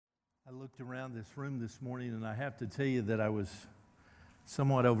looked around this room this morning, and I have to tell you that I was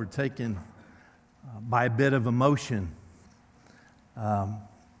somewhat overtaken by a bit of emotion.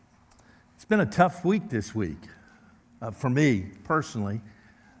 It's been a tough week this week for me personally.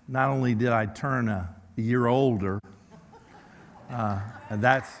 Not only did I turn a year older, and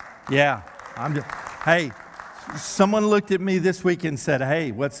that's, hey, someone looked at me this week and said,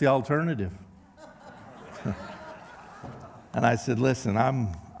 "Hey, what's the alternative?" And I said, "Listen,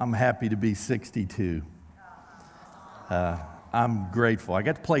 I'm happy to be 62. I'm grateful. I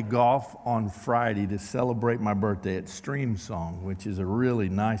got to play golf on Friday to celebrate my birthday at Streamsong, which is a really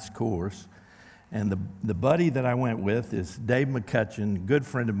nice course. And the buddy that I went with is Dave McCutcheon, a good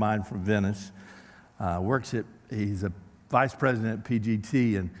friend of mine from Venice. He's a vice president at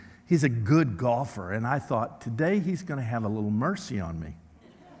PGT, and he's a good golfer. And I thought, today he's going to have a little mercy on me.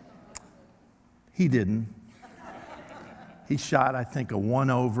 He didn't. He shot, I think, a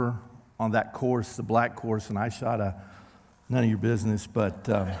 1-over on that course, the black course, and I shot a none of your business, but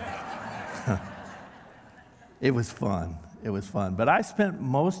it was fun. It was fun. But I spent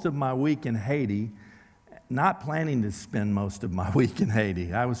most of my week in Haiti, not planning to spend most of my week in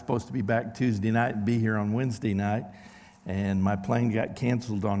Haiti. I was supposed to be back Tuesday night and be here on Wednesday night, and my plane got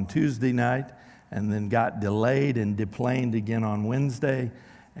canceled on Tuesday night and then got delayed and deplaned again on Wednesday.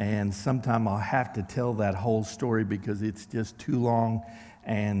 And sometime I'll have to tell that whole story because it's just too long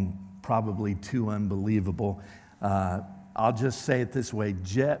and probably too unbelievable. I'll just say it this way: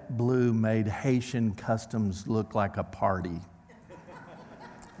 JetBlue made Haitian customs look like a party.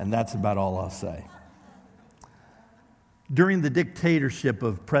 And that's about all I'll say. During the dictatorship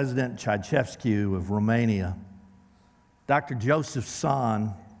of President Ceausescu of Romania, Dr. Joseph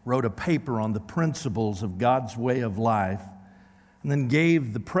Tson wrote a paper on the principles of God's way of life and then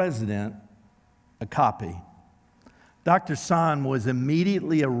gave the president a copy. Dr. Tson was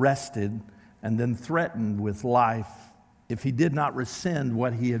immediately arrested and then threatened with life if he did not rescind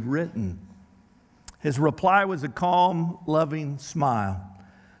what he had written. His reply was a calm, loving smile.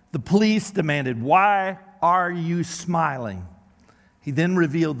 The police demanded, "Why are you smiling?" He then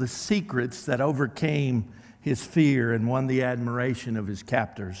revealed the secrets that overcame his fear and won the admiration of his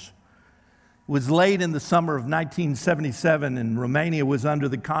captors. It was late in the summer of 1977, and Romania was under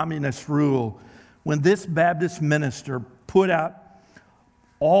the communist rule, when this Baptist minister put out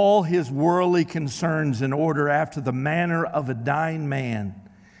all his worldly concerns in order after the manner of a dying man.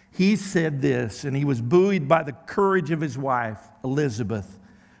 He said this, and he was buoyed by the courage of his wife, Elizabeth,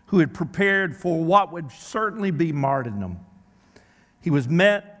 who had prepared for what would certainly be martyrdom. He was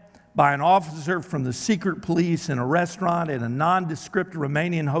met by an officer from the secret police in a restaurant at a nondescript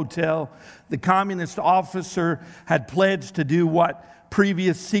Romanian hotel. The communist officer had pledged to do what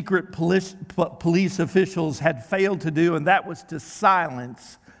previous secret police officials had failed to do, and that was to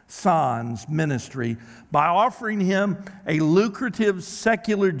silence Tson's ministry by offering him a lucrative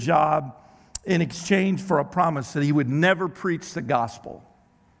secular job in exchange for a promise that he would never preach the gospel.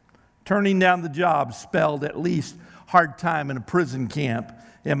 Turning down the job spelled at least hard time in a prison camp.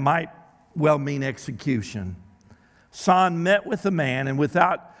 It might well mean execution. Tson met with the man, and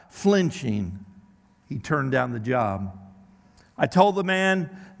without flinching, he turned down the job. I told the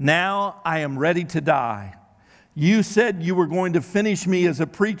man, "Now I am ready to die. You said you were going to finish me as a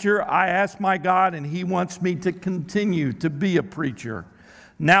preacher. I asked my God, and He wants me to continue to be a preacher.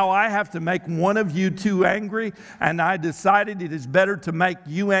 Now I have to make one of you two angry, and I decided it is better to make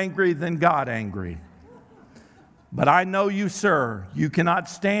you angry than God angry. But I know you, sir. You cannot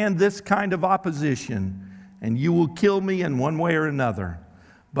stand this kind of opposition, and you will kill me in one way or another.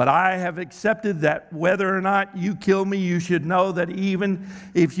 But I have accepted that whether or not you kill me, you should know that even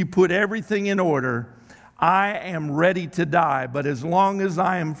if you put everything in order, I am ready to die. But as long as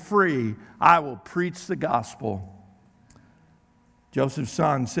I am free, I will preach the gospel." Joseph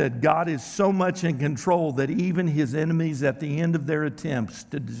Tson said, "God is so much in control that even his enemies, at the end of their attempts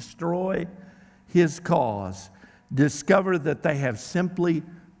to destroy his cause, discover that they have simply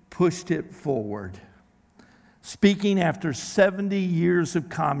pushed it forward." Speaking after 70 years of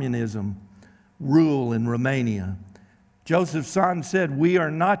communism rule in Romania, Joseph Tson said, "We are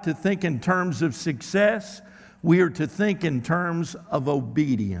not to think in terms of success, we are to think in terms of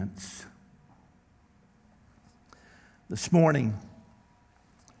obedience." This morning,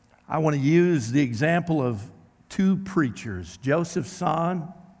 I want to use the example of two preachers, Joseph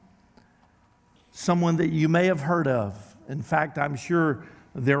Tson, someone that you may have heard of. In fact, I'm sure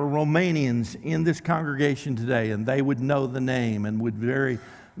there are Romanians in this congregation today, and they would know the name and would very,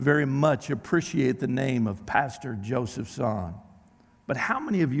 very much appreciate the name of Pastor Joseph Tson. But how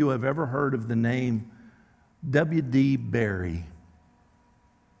many of you have ever heard of the name W.D. Barry?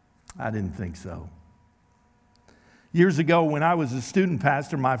 I didn't think so. Years ago, when I was a student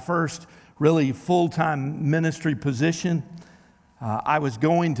pastor, my first really full-time ministry position, I was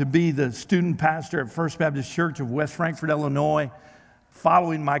going to be the student pastor at First Baptist Church of West Frankfort, Illinois,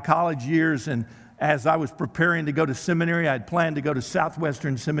 following my college years. And as I was preparing to go to seminary, I had planned to go to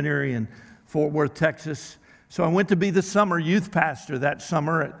Southwestern Seminary in Fort Worth, Texas. So I went to be the summer youth pastor that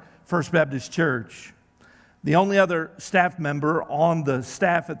summer at First Baptist Church. The only other staff member on the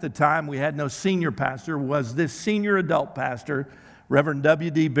staff at the time, we had no senior pastor, was this senior adult pastor, Reverend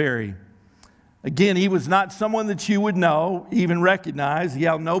W.D. Berry. Again, he was not someone that you would know, even recognize. He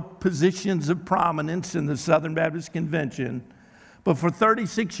held no positions of prominence in the Southern Baptist Convention. But for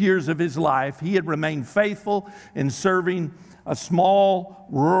 36 years of his life, he had remained faithful in serving a small,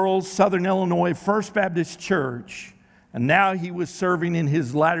 rural, Southern Illinois First Baptist church. And now he was serving in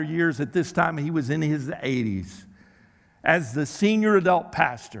his latter years. At this time, he was in his 80s as the senior adult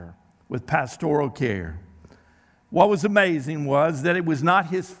pastor with pastoral care. What was amazing was that it was not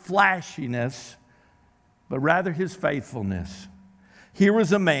his flashiness, but rather his faithfulness. Here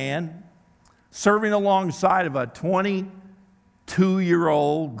was a man serving alongside of a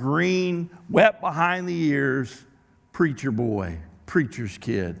 22-year-old, green, wet behind the ears preacher boy, preacher's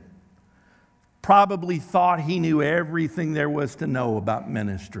kid. Probably thought he knew everything there was to know about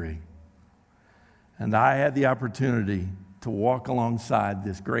ministry. And I had the opportunity to walk alongside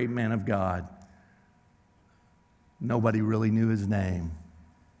this great man of God. Nobody really knew his name.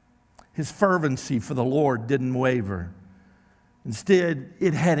 His fervency for the Lord didn't waver. Instead,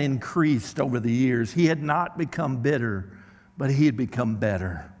 it had increased over the years. He had not become bitter, but he had become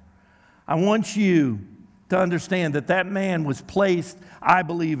better. I want you to understand that that man was placed, I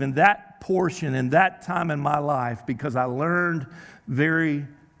believe, in that portion in that time in my life because I learned very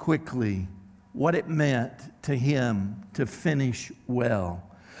quickly what it meant to him to finish well.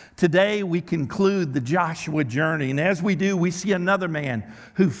 Today we conclude the Joshua journey, and as we do, we see another man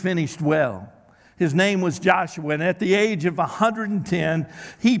who finished well. His name was Joshua, and at the age of 110,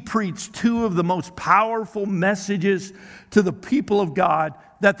 he preached two of the most powerful messages to the people of God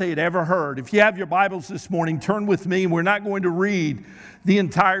that they had ever heard. If you have your Bibles this morning, turn with me. We're not going to read the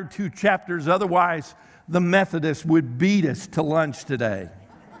entire 2 chapters. Otherwise, the Methodists would beat us to lunch today.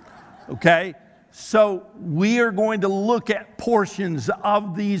 Okay? So we are going to look at portions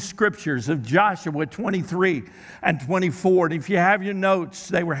of these scriptures of Joshua 23 and 24. And if you have your notes,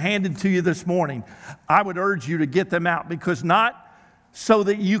 they were handed to you this morning. I would urge you to get them out, because not so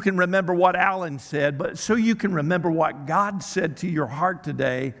that you can remember what Alan said, but so you can remember what God said to your heart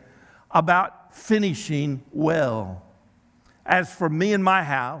today about finishing well. As for me and my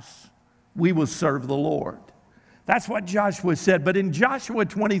house, we will serve the Lord. That's what Joshua said. But in Joshua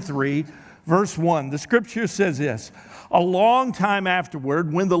 23, verse 1, the scripture says this: a long time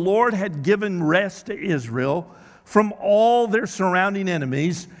afterward, when the Lord had given rest to Israel from all their surrounding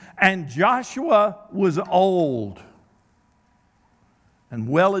enemies, and Joshua was old and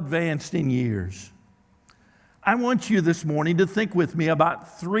well advanced in years. I want you this morning to think with me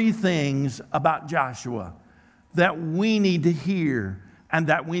about 3 things about Joshua that we need to hear and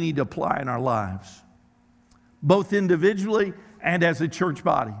that we need to apply in our lives, both individually and as a church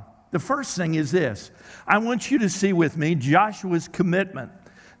body. The first thing is this. I want you to see with me Joshua's commitment.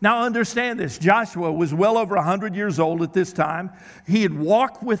 Now understand this. Joshua was well over 100 years old at this time. He had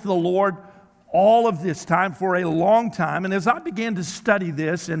walked with the Lord all of this time for a long time. And as I began to study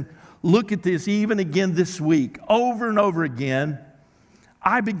this and look at this even again this week, over and over again,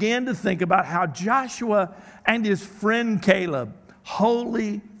 I began to think about how Joshua and his friend Caleb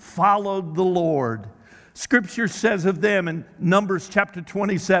wholly followed the Lord. Scripture says of them in Numbers chapter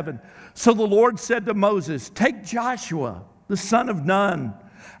 27, so the Lord said to Moses, take Joshua, the son of Nun,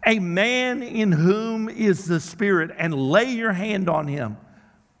 a man in whom is the Spirit, and lay your hand on him.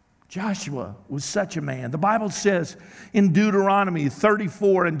 Joshua was such a man. The Bible says in Deuteronomy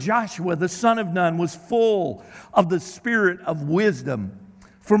 34, and Joshua, the son of Nun, was full of the spirit of wisdom,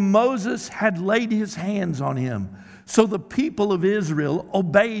 for Moses had laid his hands on him. So the people of Israel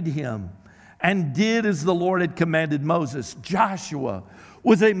obeyed him and did as the Lord had commanded Moses. Joshua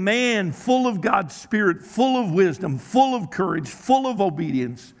was a man full of God's Spirit, full of wisdom, full of courage, full of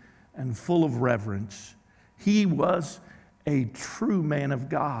obedience, and full of reverence. He was a true man of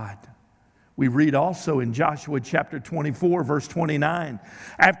God. We read also in Joshua chapter 24, verse 29,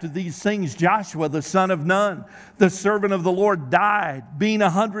 after these things, Joshua, the son of Nun, the servant of the Lord, died, being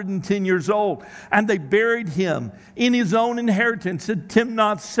 110 years old. And they buried him in his own inheritance at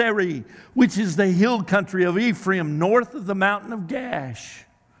Timnath-Serah, which is the hill country of Ephraim, north of the mountain of Gash.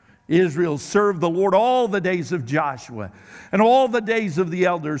 Israel served the Lord all the days of Joshua and all the days of the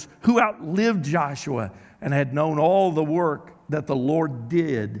elders who outlived Joshua and had known all the work that the Lord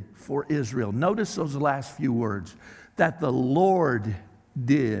did for Israel. Notice those last few words, that the Lord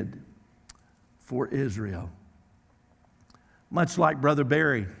did for Israel. Much like Brother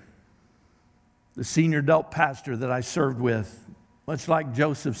Barry, the senior adult pastor that I served with, much like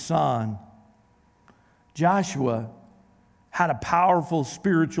Joseph's son, Joshua had a powerful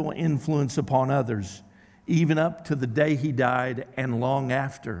spiritual influence upon others, even up to the day he died and long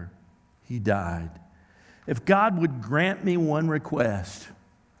after he died. If God would grant me one request,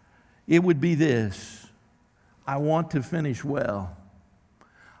 it would be this: I want to finish well.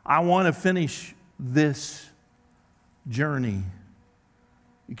 I want to finish this journey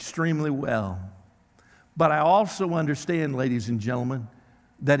extremely well. But I also understand, ladies and gentlemen,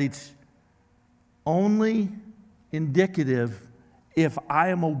 that it's only indicative if I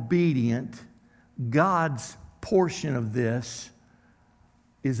am obedient. God's portion of this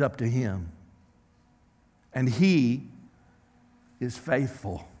is up to Him. And He is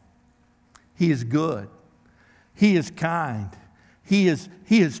faithful. He is good. He is kind. He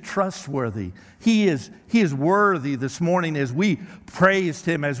is trustworthy. He is worthy. This morning as we praised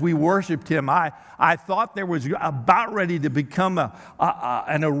Him, as we worshiped Him, I thought there was about ready to become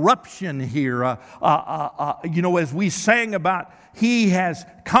an eruption here. As we sang about He has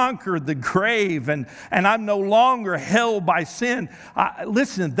conquered the grave and I'm no longer held by sin.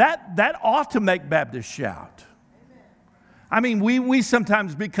 Listen, that ought to make Baptists shout. I mean, we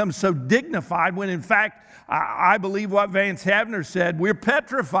sometimes become so dignified when in fact, I believe what Vance Havner said, we're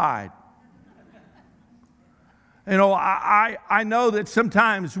petrified. You know, I know that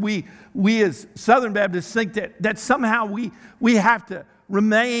sometimes we as Southern Baptists think that somehow we have to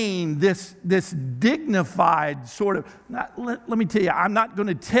remain this dignified sort of. Let me tell you, I'm not going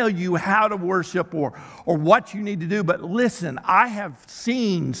to tell you how to worship or what you need to do, but listen, I have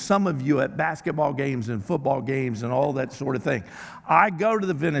seen some of you at basketball games and football games and all that sort of thing. I go to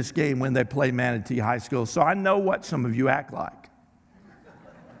the Venice game when they play Manatee High School, so I know what some of you act like.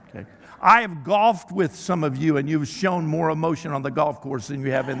 Okay. I have golfed with some of you, and you've shown more emotion on the golf course than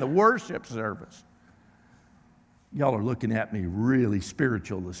you have in the worship service. Y'all are looking at me really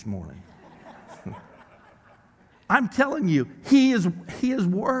spiritual this morning. I'm telling you, He is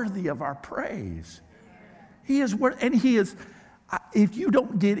worthy of our praise. He is worthy, and He is, if you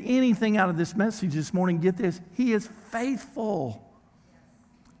don't get anything out of this message this morning, get this, He is faithful.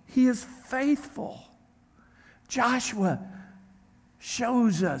 He is faithful. Joshua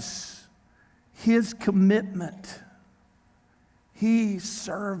shows us his commitment. He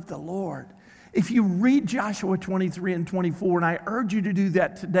served the Lord. If you read Joshua 23 and 24, and I urge you to do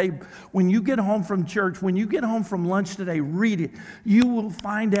that today, when you get home from church, when you get home from lunch today, read it. You will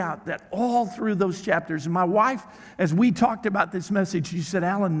find out that all through those chapters, and my wife, as we talked about this message, she said,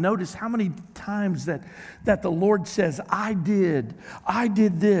 Alan, notice how many times that the Lord says, I did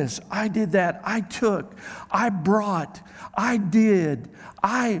this, I did that, I took, I brought, I did,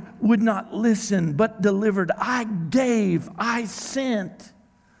 I would not listen, but delivered, I gave, I sent.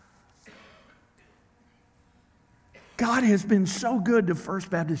 God has been so good to First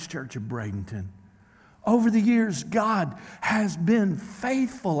Baptist Church of Bradenton. Over the years, God has been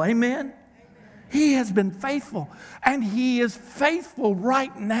faithful. Amen? He has been faithful. And He is faithful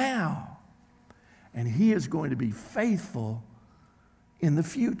right now. And He is going to be faithful in the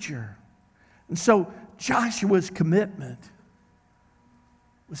future. And so Joshua's commitment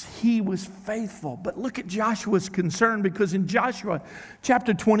was he was faithful. But look at Joshua's concern, because in Joshua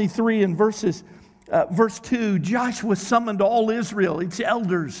chapter 23 and Verse 2, Joshua summoned all Israel, its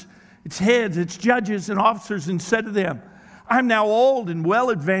elders, its heads, its judges and officers, and said to them, I'm now old and well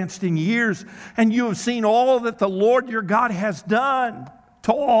advanced in years, and you have seen all that the Lord your God has done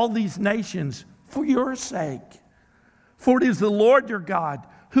to all these nations for your sake. For it is the Lord your God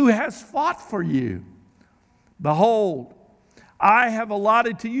who has fought for you. Behold, I have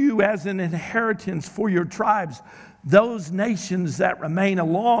allotted to you as an inheritance for your tribes those nations that remain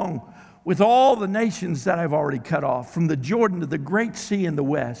along with all the nations that I've already cut off, from the Jordan to the great sea in the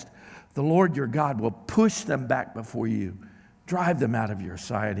west. The Lord your God will push them back before you, drive them out of your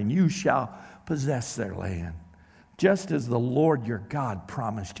sight, and you shall possess their land, just as the Lord your God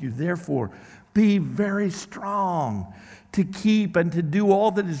promised you. Therefore, be very strong to keep and to do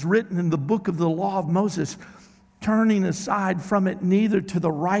all that is written in the book of the law of Moses, turning aside from it neither to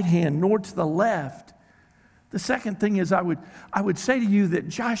the right hand nor to the left. The second thing is I would say to you that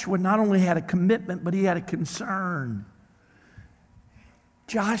Joshua not only had a commitment, but he had a concern.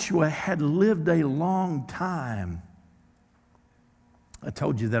 Joshua had lived a long time I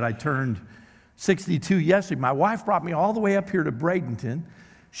told you that I turned 62 yesterday. My wife brought me all the way up here to Bradenton.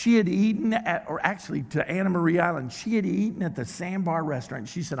 She had eaten to Anna Marie Island. She had eaten at the Sandbar restaurant.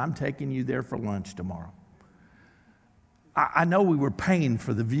 She said, I'm taking you there for lunch tomorrow. I know we were paying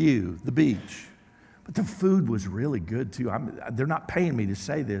for the view, the beach, but the food was really good too. They're not paying me to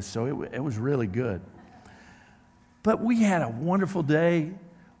say this, so it was really good. But we had a wonderful day.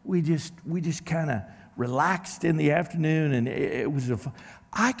 We just kind of relaxed in the afternoon, and it was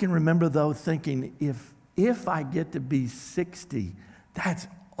I can remember though thinking, if I get to be 60, that's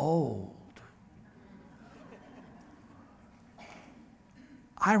old.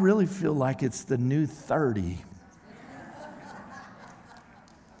 I really feel like it's the new 30.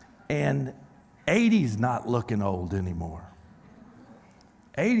 And 80's not looking old anymore.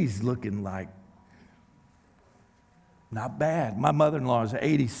 80's looking like not bad. My mother-in-law is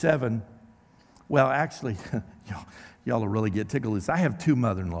 87. Well, actually, y'all will really get tickled with this. I have two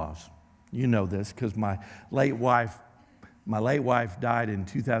mother-in-laws. You know this because my late wife died in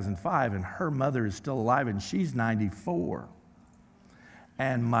 2005, and her mother is still alive, and she's 94.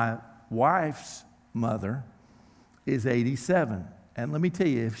 And my wife's mother is 87. And let me tell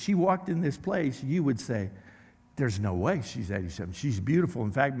you, if she walked in this place, you would say, there's no way she's 87. She's beautiful.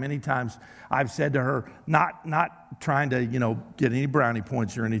 In fact, many times I've said to her, not trying to, get any brownie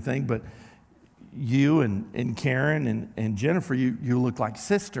points or anything, but you and Karen and Jennifer, you look like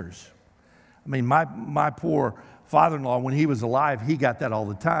sisters. I mean, my poor father-in-law, when he was alive, he got that all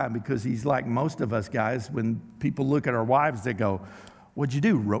the time because he's like most of us guys. When people look at our wives, they go, what'd you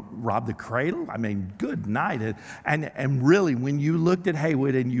do, rob the cradle? I mean, good night. And really, when you looked at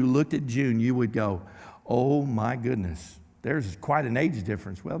Haywood and you looked at June, you would go, oh my goodness, there's quite an age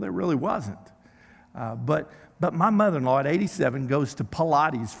difference. Well, there really wasn't. But my mother-in-law at 87 goes to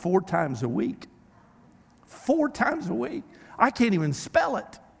Pilates 4 times a week. 4 times a week. I can't even spell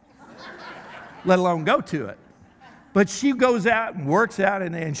it, let alone go to it. But she goes out and works out,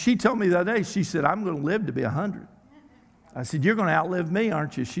 and she told me the other day, she said, I'm going to live to be 100. I said, you're going to outlive me,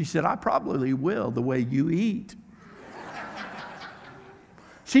 aren't you? She said, I probably will, the way you eat.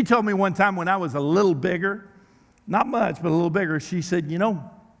 She told me one time when I was a little bigger, not much, but a little bigger, she said, you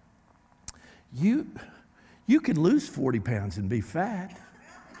could lose 40 pounds and be fat.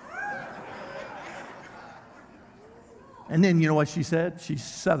 And then you know what she said? She's a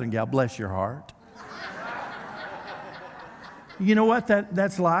Southern gal, bless your heart. You know what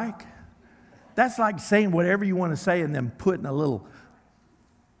that's like? That's like saying whatever you want to say and then putting a little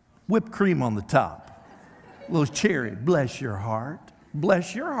whipped cream on the top. A little cherry. Bless your heart.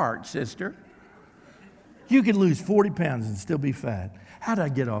 Bless your heart, sister. You could lose 40 pounds and still be fat. How did I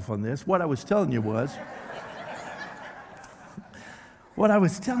get off on this? What I was telling you was,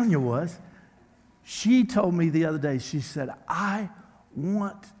 she told me the other day, she said, I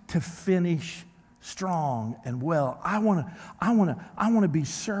want to finish strong and well. I want to be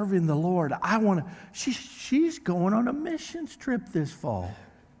serving the Lord. She's going on a missions trip this fall.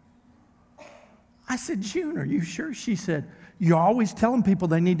 I said, June, are you sure? She said, you're always telling people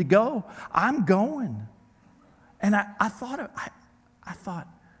they need to go. I'm going. And I thought,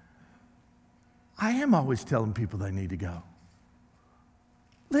 I am always telling people they need to go.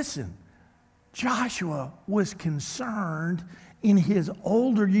 Listen, Joshua was concerned in his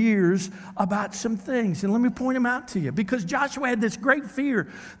older years about some things. And let me point them out to you. Because Joshua had this great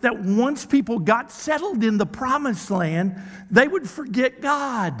fear that once people got settled in the promised land, they would forget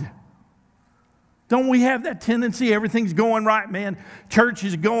God. Don't we have that tendency? Everything's going right, man. Church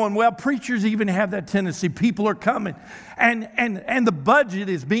is going well. Preachers even have that tendency. People are coming. And the budget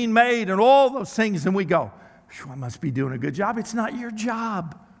is being made and all those things. And we go, I must be doing a good job. It's not your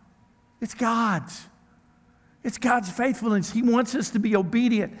job. It's God's. It's God's faithfulness. He wants us to be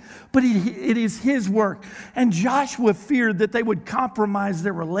obedient, but it is His work. And Joshua feared that they would compromise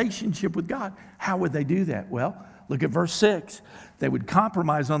their relationship with God. How would they do that? Well, look at verse 6. They would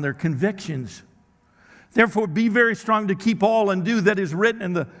compromise on their convictions. Therefore, be very strong to keep all and do that is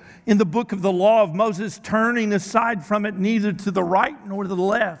written in the book of the law of Moses, turning aside from it neither to the right nor to the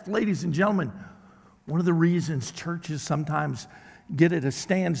left. Ladies and gentlemen, one of the reasons churches sometimes get at a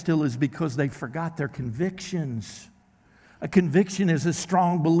standstill is because they forgot their convictions. A conviction is a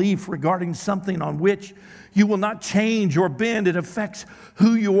strong belief regarding something on which you will not change or bend. It affects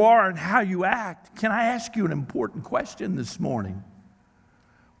who you are and how you act. Can I ask you an important question this morning?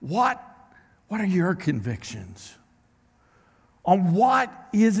 What are your convictions? On what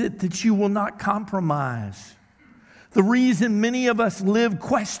is it that you will not compromise? The reason many of us live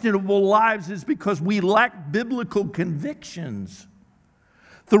questionable lives is because we lack biblical convictions.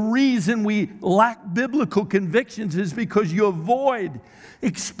 The reason we lack biblical convictions is because you avoid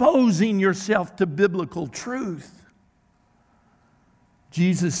exposing yourself to biblical truth.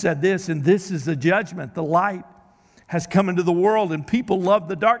 Jesus said this, and this is the judgment. The light has come into the world, and people love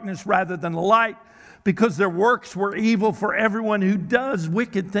the darkness rather than the light because their works were evil. For everyone who does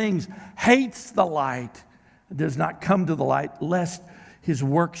wicked things hates the light and does not come to the light, lest his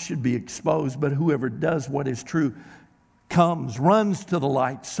works should be exposed. But whoever does what is true runs to the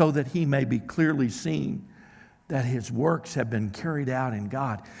light so that he may be clearly seen that his works have been carried out in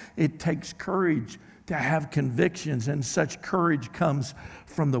God. It takes courage to have convictions, and such courage comes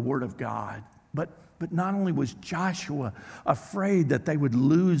from the Word of God. But not only was Joshua afraid that they would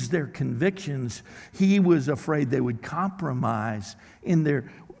lose their convictions, he was afraid they would compromise in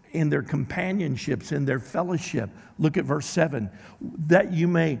their companionships, in their fellowship. Look at verse 7. That you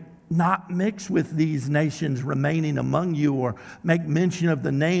may not mix with these nations remaining among you, or make mention of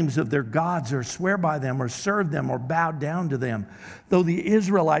the names of their gods, or swear by them, or serve them, or bow down to them. Though the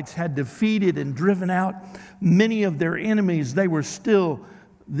Israelites had defeated and driven out many of their enemies, there were still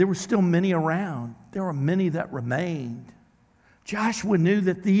many around. There were many that remained. Joshua knew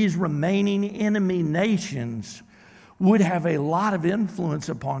that these remaining enemy nations would have a lot of influence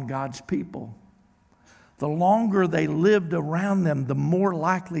upon God's people. The longer they lived around them, the more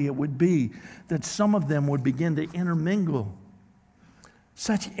likely it would be that some of them would begin to intermingle.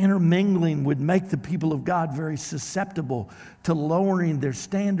 Such intermingling would make the people of God very susceptible to lowering their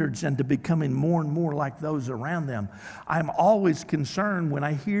standards and to becoming more and more like those around them. I'm always concerned when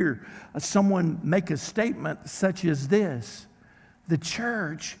I hear someone make a statement such as this: the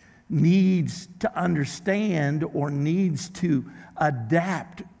church needs to understand or needs to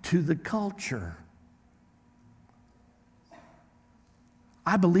adapt to the culture.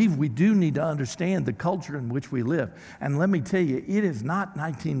 I believe we do need to understand the culture in which we live. And let me tell you, it is not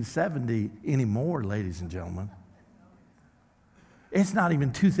 1970 anymore, ladies and gentlemen. It's not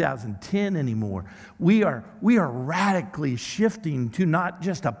even 2010 anymore. We are radically shifting to not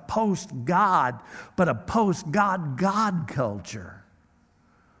just a post-God, but a post-God culture.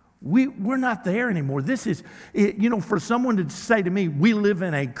 We're not there anymore. This is, for someone to say to me, we live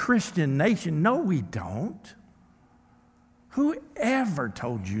in a Christian nation. No, we don't. Who ever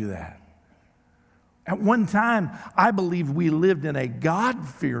told you that? At one time, I believe we lived in a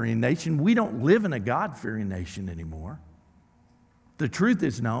God-fearing nation. We don't live in a God-fearing nation anymore. The truth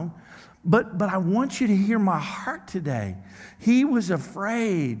is known. But I want you to hear my heart today. He was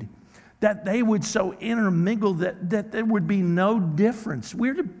afraid that they would so intermingle that there would be no difference.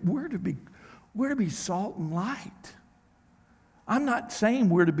 We're to be salt and light. I'm not saying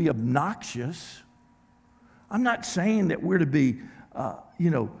we're to be obnoxious. I'm not saying that we're to be,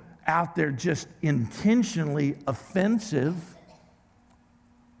 out there just intentionally offensive.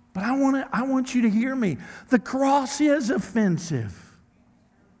 But I want you to hear me. The cross is offensive.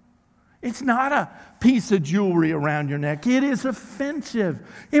 It's not a piece of jewelry around your neck. It is offensive.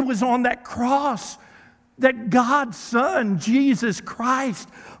 It was on that cross that God's Son, Jesus Christ,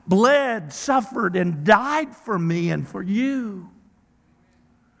 bled, suffered, and died for me and for you.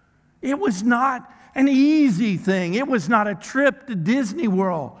 It was not an easy thing. It was not a trip to Disney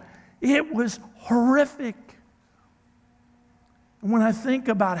World. It was horrific. And when I think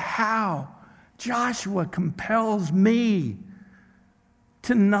about how Joshua compels me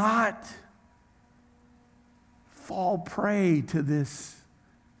to not fall prey to this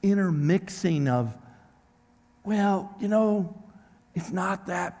intermixing of, it's not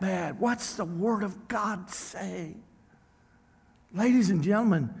that bad. What's the Word of God say? Ladies and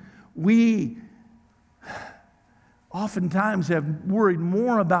gentlemen, we oftentimes have worried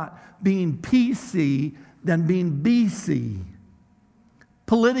more about being PC than being BC.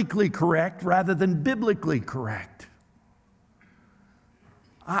 Politically correct rather than biblically correct.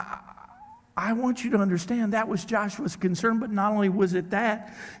 I want you to understand that was Joshua's concern, but not only was it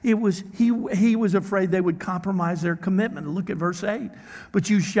that, it was he was afraid they would compromise their commitment. Look at verse 8. But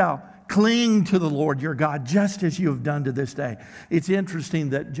you shall cling to the Lord your God, just as you have done to this day. It's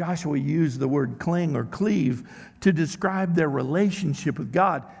interesting that Joshua used the word cling or cleave to describe their relationship with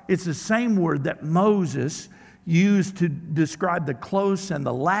God. It's the same word that Moses used to describe the close and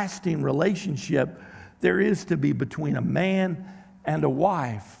the lasting relationship there is to be between a man and a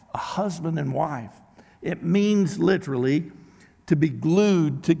wife, a husband and wife. It means literally to be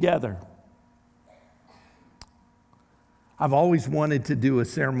glued together. I've always wanted to do a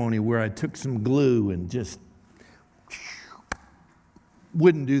ceremony where I took some glue and just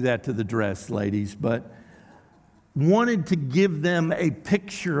wouldn't do that to the dress, ladies, but wanted to give them a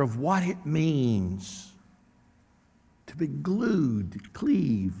picture of what it means to be glued, to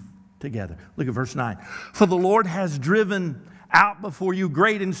cleave together. Look at verse 9. For the Lord has driven out before you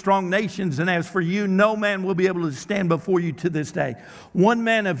great and strong nations, and as for you, no man will be able to stand before you to this day. One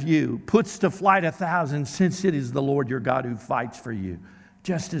man of you puts to flight 1,000, since it is the Lord your God who fights for you,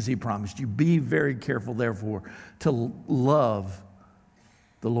 just as he promised you. Be very careful, therefore, to love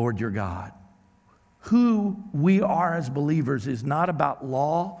the Lord your God. Who we are as believers is not about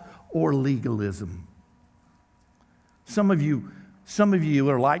law or legalism. Some of you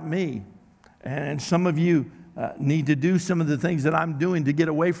are like me, and some of you need to do some of the things that I'm doing to get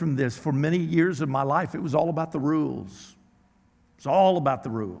away from this. For many years of my life, it was all about the rules. It's all about the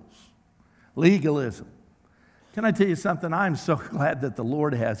rules. Legalism. Can I tell you something? I'm so glad that the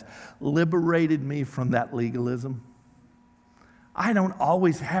Lord has liberated me from that legalism. I don't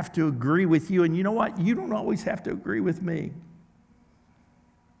always have to agree with you, and you know what? You don't always have to agree with me.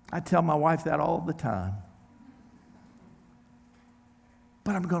 I tell my wife that all the time.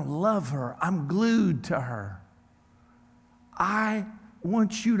 But I'm going to love her. I'm glued to her. I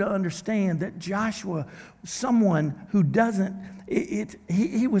want you to understand that Joshua, someone who doesn't,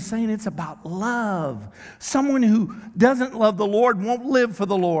 he was saying it's about love. Someone who doesn't love the Lord won't live for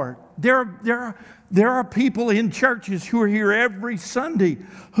the Lord. There are people in churches who are here every Sunday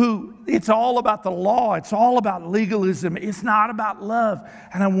who it's all about the law. It's all about legalism. It's not about love.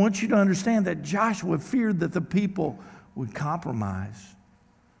 And I want you to understand that Joshua feared that the people would compromise.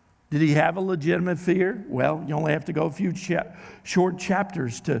 Did he have a legitimate fear? Well, you only have to go a few short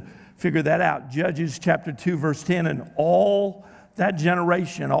chapters to figure that out. Judges chapter 2, verse 10, and all that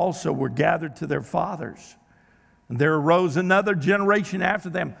generation also were gathered to their fathers. And there arose another generation after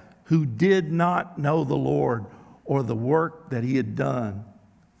them who did not know the Lord or the work that he had done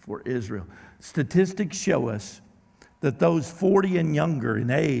for Israel. Statistics show us that those 40 and younger in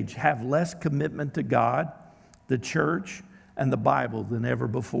age have less commitment to God, the church, and the Bible than ever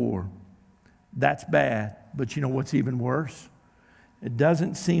before. That's bad. But you know what's even worse? It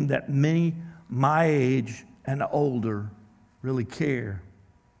doesn't seem that many my age and older really care.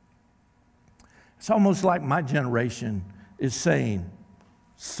 It's almost like my generation is saying,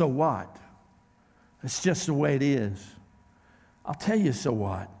 so what? It's just the way it is. I'll tell you, so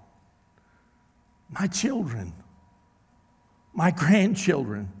what? My children, my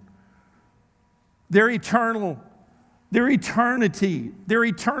grandchildren, their eternity, their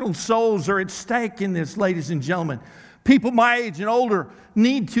eternal souls are at stake in this, ladies and gentlemen. People my age and older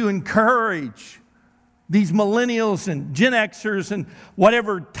need to encourage these millennials and Gen Xers and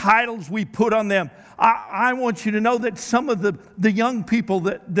whatever titles we put on them. I want you to know that some of the young people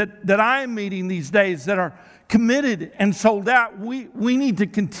that I'm meeting these days that are committed and sold out, we need to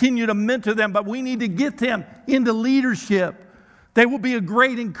continue to mentor them, but we need to get them into leadership. They will be a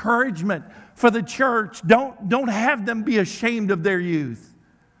great encouragement for the church. Don't have them be ashamed of their youth.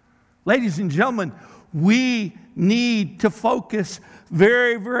 Ladies and gentlemen, we need to focus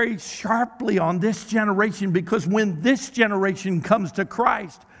very, very sharply on this generation, because when this generation comes to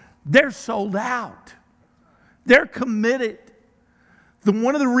Christ, they're sold out. They're committed.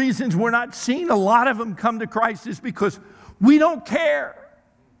 One of the reasons we're not seeing a lot of them come to Christ is because we don't care.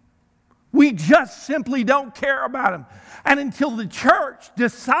 We just simply don't care about them. And until the church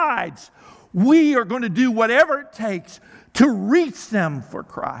decides we are going to do whatever it takes to reach them for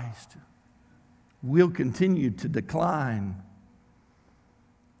Christ, we'll continue to decline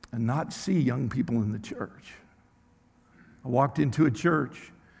and not see young people in the church. I walked into a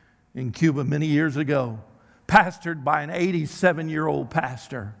church in Cuba many years ago, pastored by an 87-year-old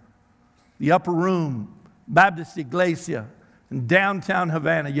pastor. The upper room, Baptist Iglesia, in downtown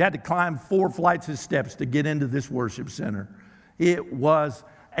Havana. You had to climb 4 flights of steps to get into this worship center. It was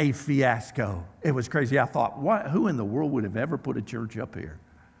a fiasco. It was crazy. I thought, who in the world would have ever put a church up here?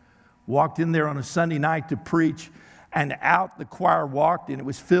 Walked in there on a Sunday night to preach, and out the choir walked, and it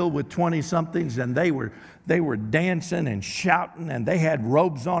was filled with 20-somethings, and they were dancing and shouting, and they had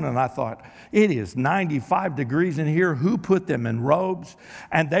robes on, and I thought, it is 95 degrees in here. Who put them in robes?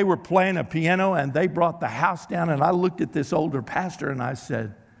 And they were playing a piano, and they brought the house down, and I looked at this older pastor, and I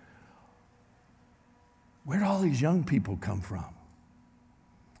said, where'd all these young people come from?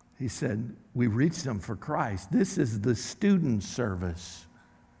 He said, we reached them for Christ. This is the student service.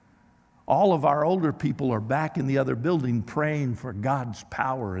 All of our older people are back in the other building praying for God's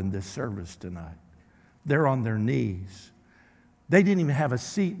power in this service tonight. They're on their knees. They didn't even have a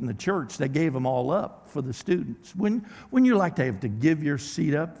seat in the church. They gave them all up for the students. Wouldn't you like to have to give your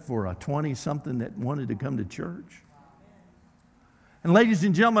seat up for a 20-something that wanted to come to church? And ladies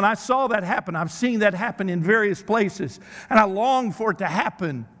and gentlemen, I saw that happen. I've seen that happen in various places. And I long for it to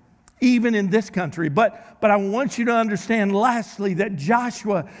happen even in this country. But I want you to understand, lastly, that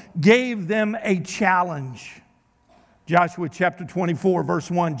Joshua gave them a challenge. Joshua chapter 24,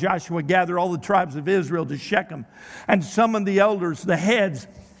 verse 1, Joshua gathered all the tribes of Israel to Shechem and summoned the elders, the heads,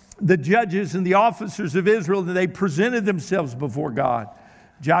 the judges, and the officers of Israel, and they presented themselves before God.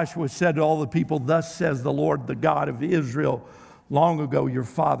 Joshua said to all the people, "Thus says the Lord, the God of Israel, long ago your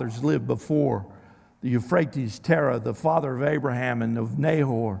fathers lived before the Euphrates, Terah, the father of Abraham and of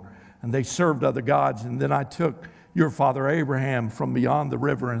Nahor, and they served other gods. And then I took your father Abraham from beyond the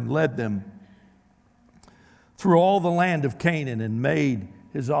river and led them through all the land of Canaan and made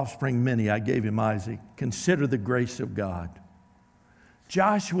his offspring many. I gave him Isaac. Consider the grace of God."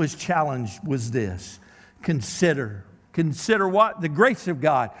 Joshua's challenge was this: consider. Consider what? The grace of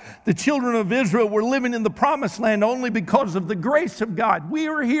God. The children of Israel were living in the promised land only because of the grace of God. We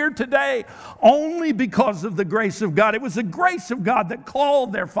are here today only because of the grace of God. It was the grace of God that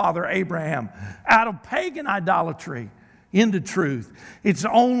called their father Abraham out of pagan idolatry into truth. It's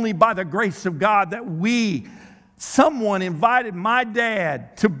only by the grace of God that someone invited my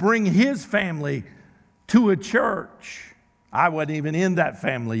dad to bring his family to a church. I wasn't even in that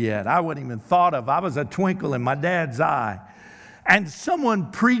family yet. I wasn't even thought of. I was a twinkle in my dad's eye. And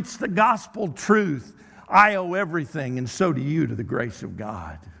someone preached the gospel truth. I owe everything, and so do you, to the grace of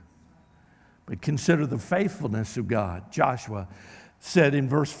God. But consider the faithfulness of God. Joshua said in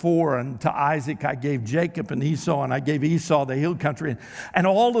verse 4, "And to Isaac I gave Jacob and Esau, and I gave Esau the hill country." And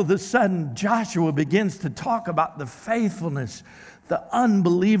all of a sudden, Joshua begins to talk about the faithfulness, the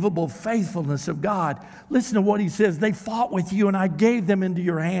unbelievable faithfulness of God. Listen to what he says. "They fought with you, and I gave them into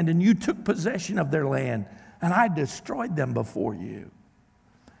your hand, and you took possession of their land, and I destroyed them before you."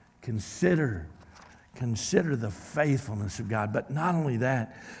 Consider the faithfulness of God. But not only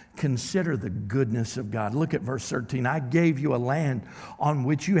that, consider the goodness of God. Look at verse 13. "I gave you a land on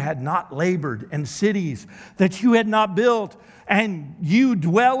which you had not labored, and cities that you had not built, and you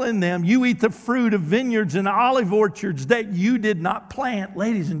dwell in them. You eat the fruit of vineyards and olive orchards that you did not plant."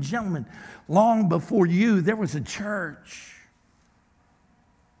 Ladies and gentlemen, long before you, there was a church.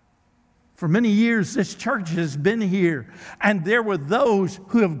 For many years, this church has been here, and there were those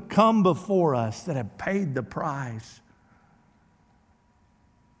who have come before us that have paid the price.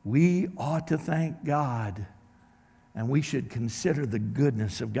 We ought to thank God, and we should consider the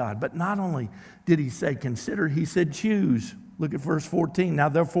goodness of God. But not only did he say consider, he said choose. Look at verse 14. "Now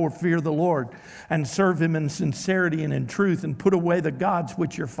therefore fear the Lord and serve him in sincerity and in truth, and put away the gods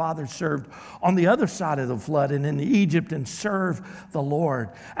which your fathers served on the other side of the flood and in Egypt, and serve the Lord.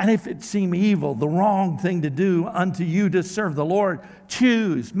 And if it seem evil, the wrong thing to do unto you to serve the Lord,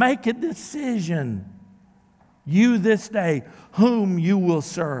 choose." Make a decision. You this day whom you will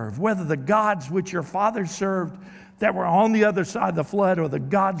serve, whether the gods which your fathers served that were on the other side of the flood, or the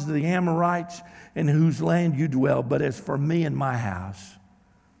gods of the Amorites in whose land you dwell. But as for me and my house,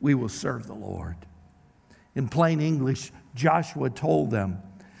 we will serve the Lord. In plain English, Joshua told them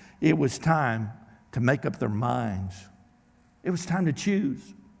it was time to make up their minds. It was time to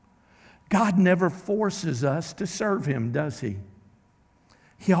choose. God never forces us to serve him, does he?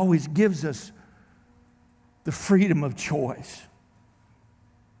 He always gives us the freedom of choice.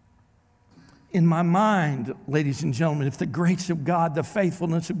 In my mind, ladies and gentlemen, if the grace of God, the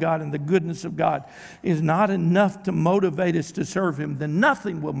faithfulness of God, and the goodness of God is not enough to motivate us to serve him, then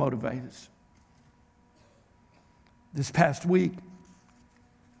nothing will motivate us. This past week,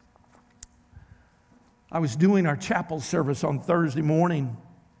 I was doing our chapel service on Thursday morning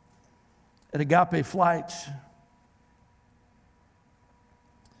at Agape Flights.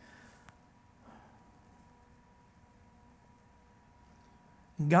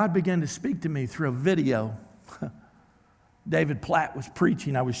 God began to speak to me through a video. David Platt was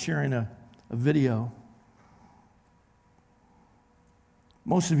preaching. I was sharing a video.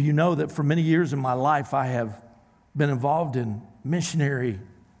 Most of you know that for many years in my life, I have been involved in missionary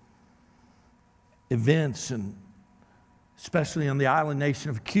events, and especially on the island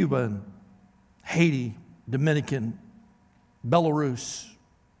nation of Cuba and Haiti, Dominican, Belarus,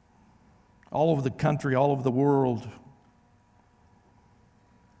 all over the country, all over the world.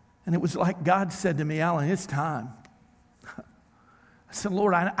 And it was like God said to me, "Alan, it's time." I said,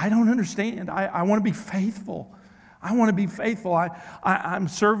 "Lord, I don't understand. I want to be faithful. I want to be faithful. I'm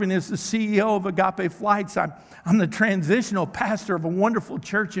serving as the CEO of Agape Flights. I'm the transitional pastor of a wonderful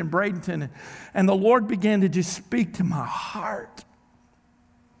church in Bradenton." And the Lord began to just speak to my heart.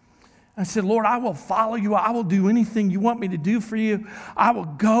 I said, "Lord, I will follow you. I will do anything you want me to do for you. I will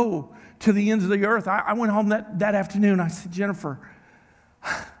go to the ends of the earth." I went home that afternoon. I said, "Jennifer,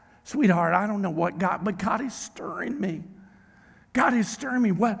 sweetheart, I don't know what God, but God is stirring me. God is stirring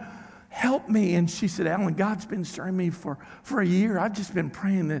me. help me. And she said, Alan, God's been stirring me for a year. I've just been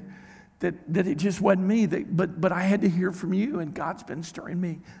praying that it just wasn't me, but I had to hear from you, and God's been stirring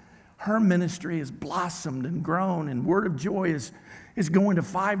me. Her ministry has blossomed and grown, and Word of Joy is going to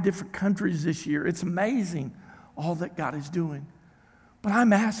 5 different countries this year. It's amazing all that God is doing. But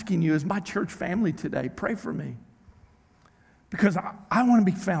I'm asking you, as my church family today, pray for me. Because I want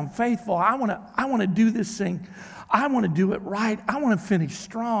to be found faithful. I want to do this thing. I want to do it right. I want to finish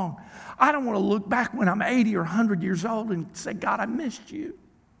strong. I don't want to look back when I'm 80 or 100 years old and say, God, I missed you.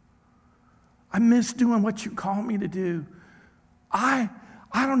 I miss doing what you call me to do. I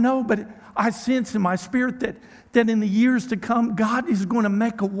don't know, but I sense in my spirit that in the years to come, God is going to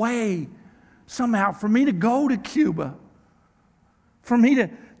make a way somehow for me to go to Cuba, for me to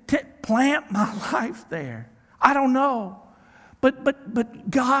plant my life there. I don't know. But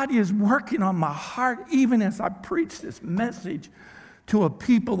God is working on my heart even as I preach this message to a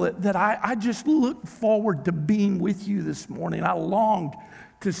people that I just look forward to being with you this morning. I longed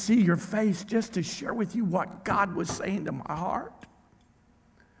to see your face just to share with you what God was saying to my heart.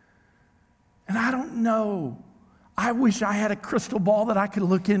 And I don't know. I wish I had a crystal ball that I could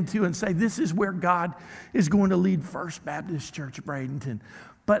look into and say, this is where God is going to lead First Baptist Church of Bradenton.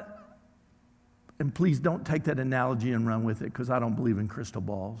 And please don't take that analogy and run with it, because I don't believe in crystal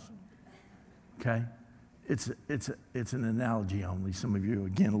balls. Okay? It's an analogy only. Some of you,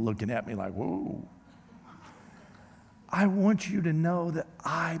 again, are looking at me like, whoa. I want you to know that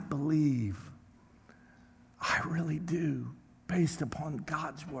I believe, I really do, based upon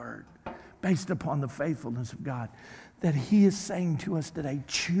God's word, based upon the faithfulness of God, that He is saying to us today,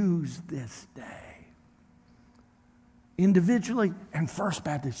 choose this day. Individually and First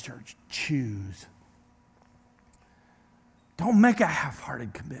Baptist Church, choose. Don't make a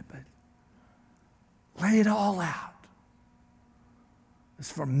half-hearted commitment. Lay it all out.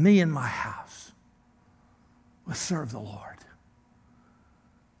 It's for me and my house. We'll serve the Lord.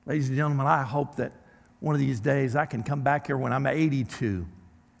 Ladies and gentlemen, I hope that one of these days I can come back here when I'm 82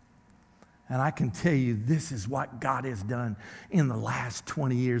 and I can tell you this is what God has done in the last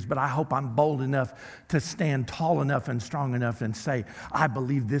 20 years. But I hope I'm bold enough to stand tall enough and strong enough and say, I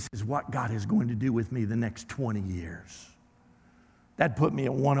believe this is what God is going to do with me the next 20 years. That put me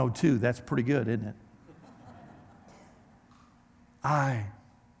at 102. That's pretty good, isn't it? I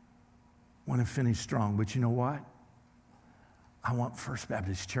want to finish strong, but you know what? I want First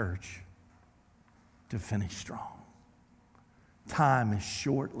Baptist Church to finish strong. Time is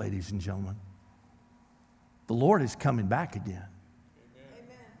short, ladies and gentlemen. The Lord is coming back again.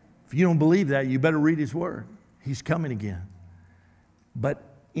 Amen. If you don't believe that, you better read His word. He's coming again. But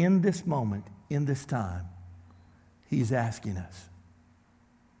in this moment, in this time, He's asking us,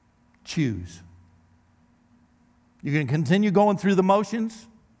 choose. You're going to continue going through the motions?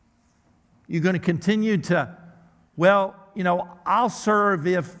 You're going to continue to, well, you know, I'll serve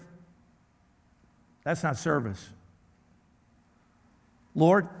if. That's not service.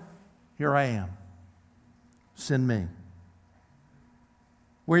 Lord, here I am. Send me.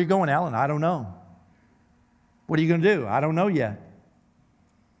 Where are you going, Alan? I don't know. What are you going to do? I don't know yet.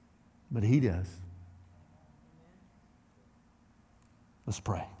 But He does. Let's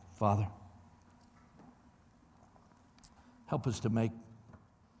pray. Father, help us to make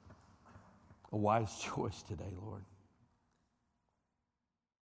a wise choice today, Lord.